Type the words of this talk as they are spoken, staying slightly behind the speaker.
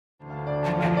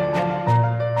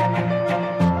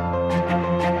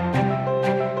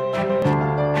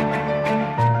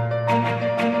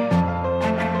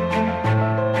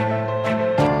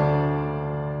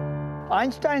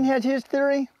Einstein had his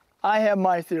theory, I have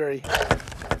my theory.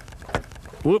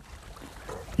 Whoop,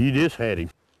 you just had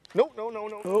him. No.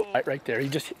 Oh, right there, he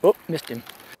just, oh, missed him.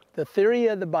 The theory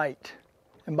of the bite.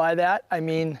 And by that, I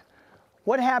mean,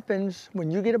 what happens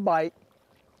when you get a bite,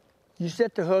 you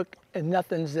set the hook and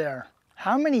nothing's there?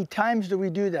 How many times do we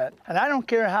do that? And I don't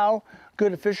care how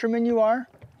good a fisherman you are,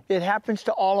 it happens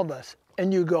to all of us.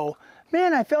 And you go,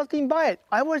 man, I felt him bite.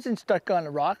 I wasn't stuck on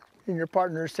a rock. And your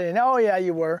partner is saying, oh yeah,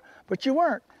 you were, but you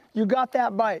weren't. You got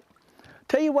that bite.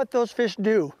 Tell you what those fish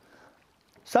do.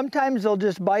 Sometimes they'll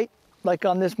just bite, like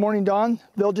on this morning dawn,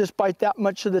 they'll just bite that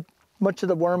much of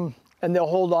the worm and they'll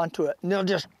hold on to it and they'll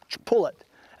just pull it.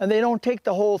 And they don't take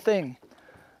the whole thing.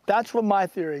 That's what my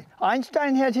theory.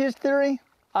 Einstein had his theory,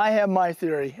 I have my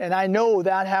theory. And I know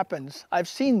that happens. I've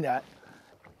seen that.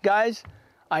 Guys,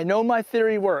 I know my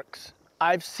theory works.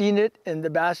 I've seen it in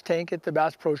the bass tank at the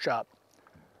Bass Pro Shop.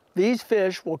 These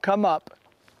fish will come up,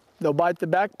 they'll bite the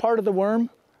back part of the worm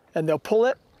and they'll pull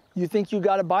it. You think you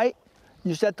got a bite,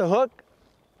 you set the hook,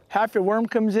 half your worm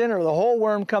comes in or the whole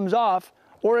worm comes off,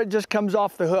 or it just comes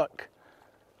off the hook.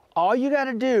 All you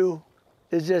gotta do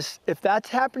is just, if that's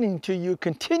happening to you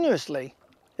continuously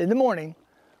in the morning,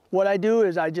 what I do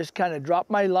is I just kind of drop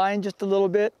my line just a little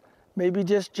bit, maybe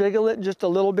just jiggle it just a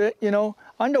little bit, you know.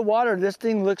 Underwater, this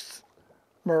thing looks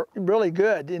really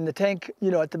good in the tank,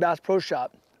 you know, at the Bass Pro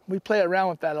Shop. We play around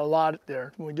with that a lot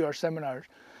there when we do our seminars.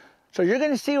 So you're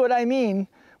gonna see what I mean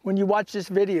when you watch this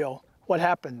video, what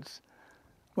happens.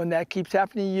 When that keeps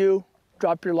happening to you,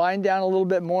 drop your line down a little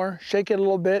bit more, shake it a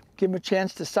little bit, give them a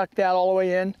chance to suck that all the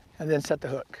way in, and then set the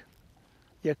hook.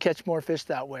 You'll catch more fish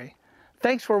that way.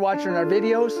 Thanks for watching our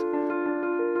videos.